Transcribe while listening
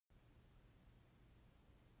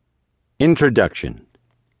Introduction.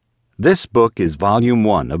 This book is Volume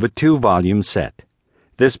 1 of a 2-volume set.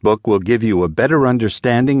 This book will give you a better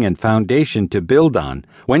understanding and foundation to build on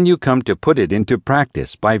when you come to put it into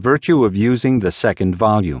practice by virtue of using the second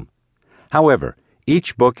volume. However,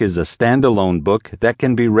 each book is a standalone book that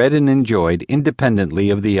can be read and enjoyed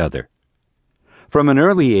independently of the other. From an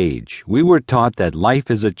early age, we were taught that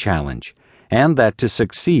life is a challenge, and that to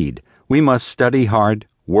succeed, we must study hard,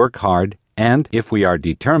 work hard, and, if we are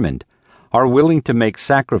determined, are willing to make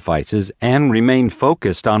sacrifices and remain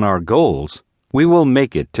focused on our goals, we will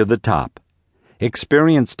make it to the top.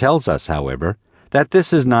 Experience tells us, however, that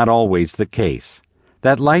this is not always the case,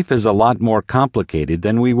 that life is a lot more complicated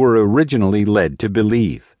than we were originally led to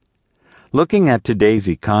believe. Looking at today's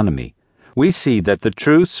economy, we see that the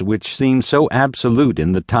truths which seem so absolute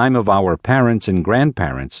in the time of our parents and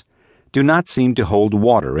grandparents do not seem to hold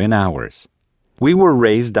water in ours. We were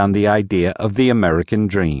raised on the idea of the American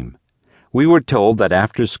dream. We were told that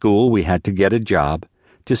after school we had to get a job,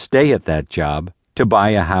 to stay at that job, to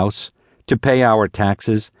buy a house, to pay our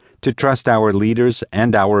taxes, to trust our leaders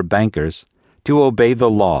and our bankers, to obey the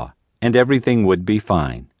law, and everything would be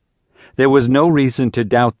fine. There was no reason to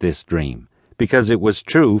doubt this dream, because it was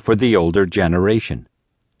true for the older generation.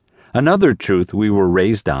 Another truth we were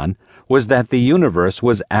raised on was that the universe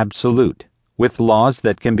was absolute, with laws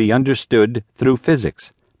that can be understood through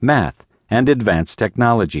physics, math, and advanced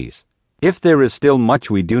technologies. If there is still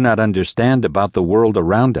much we do not understand about the world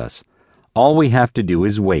around us, all we have to do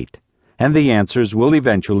is wait, and the answers will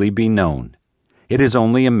eventually be known. It is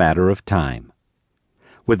only a matter of time.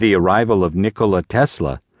 With the arrival of Nikola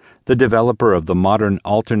Tesla, the developer of the modern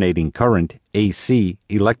alternating current AC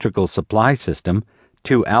electrical supply system,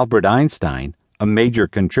 to Albert Einstein, a major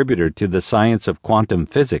contributor to the science of quantum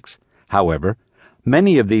physics, however,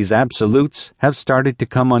 many of these absolutes have started to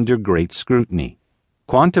come under great scrutiny.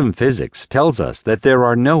 Quantum physics tells us that there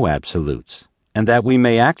are no absolutes, and that we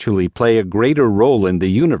may actually play a greater role in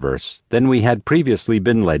the universe than we had previously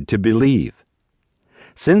been led to believe.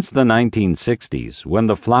 Since the 1960s, when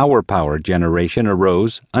the flower power generation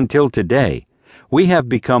arose, until today, we have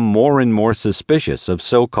become more and more suspicious of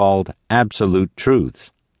so-called absolute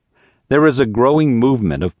truths. There is a growing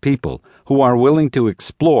movement of people who are willing to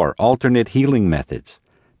explore alternate healing methods,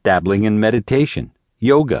 dabbling in meditation,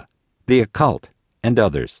 yoga, the occult, and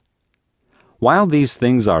others. While these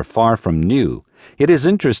things are far from new, it is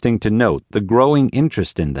interesting to note the growing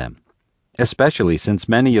interest in them, especially since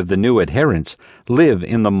many of the new adherents live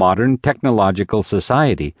in the modern technological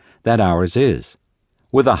society that ours is,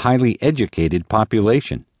 with a highly educated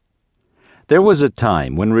population. There was a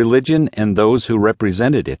time when religion and those who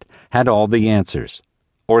represented it had all the answers,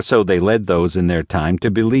 or so they led those in their time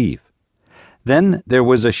to believe. Then there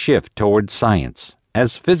was a shift towards science,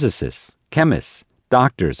 as physicists, chemists,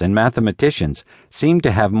 doctors, and mathematicians seemed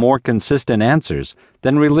to have more consistent answers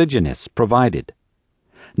than religionists provided.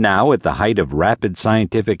 Now, at the height of rapid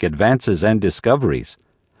scientific advances and discoveries,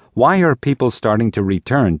 why are people starting to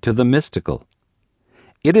return to the mystical?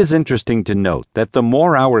 It is interesting to note that the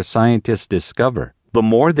more our scientists discover, the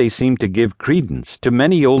more they seem to give credence to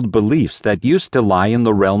many old beliefs that used to lie in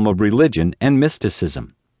the realm of religion and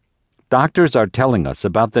mysticism. Doctors are telling us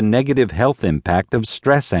about the negative health impact of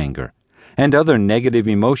stress anger, and other negative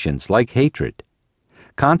emotions like hatred.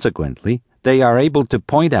 Consequently, they are able to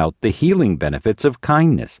point out the healing benefits of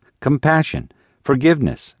kindness, compassion,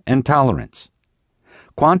 forgiveness, and tolerance.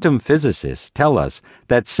 Quantum physicists tell us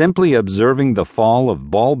that simply observing the fall of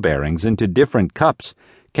ball bearings into different cups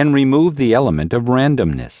can remove the element of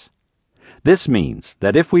randomness. This means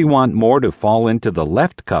that if we want more to fall into the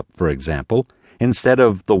left cup, for example, instead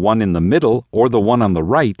of the one in the middle or the one on the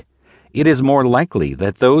right, it is more likely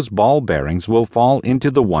that those ball bearings will fall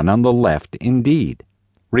into the one on the left indeed.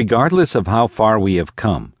 Regardless of how far we have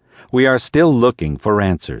come, we are still looking for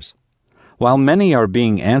answers. While many are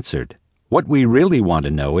being answered, what we really want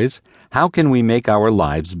to know is, how can we make our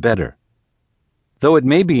lives better? Though it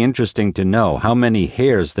may be interesting to know how many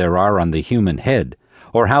hairs there are on the human head,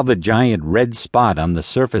 or how the giant red spot on the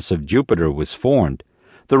surface of Jupiter was formed,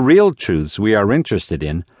 the real truths we are interested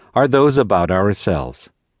in are those about ourselves.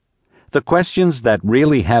 The questions that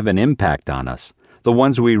really have an impact on us, the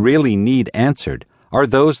ones we really need answered, are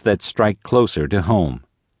those that strike closer to home.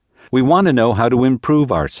 We want to know how to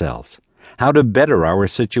improve ourselves, how to better our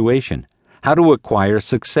situation, how to acquire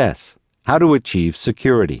success, how to achieve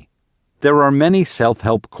security. There are many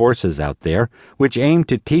self-help courses out there which aim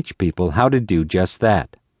to teach people how to do just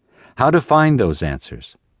that, how to find those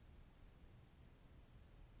answers,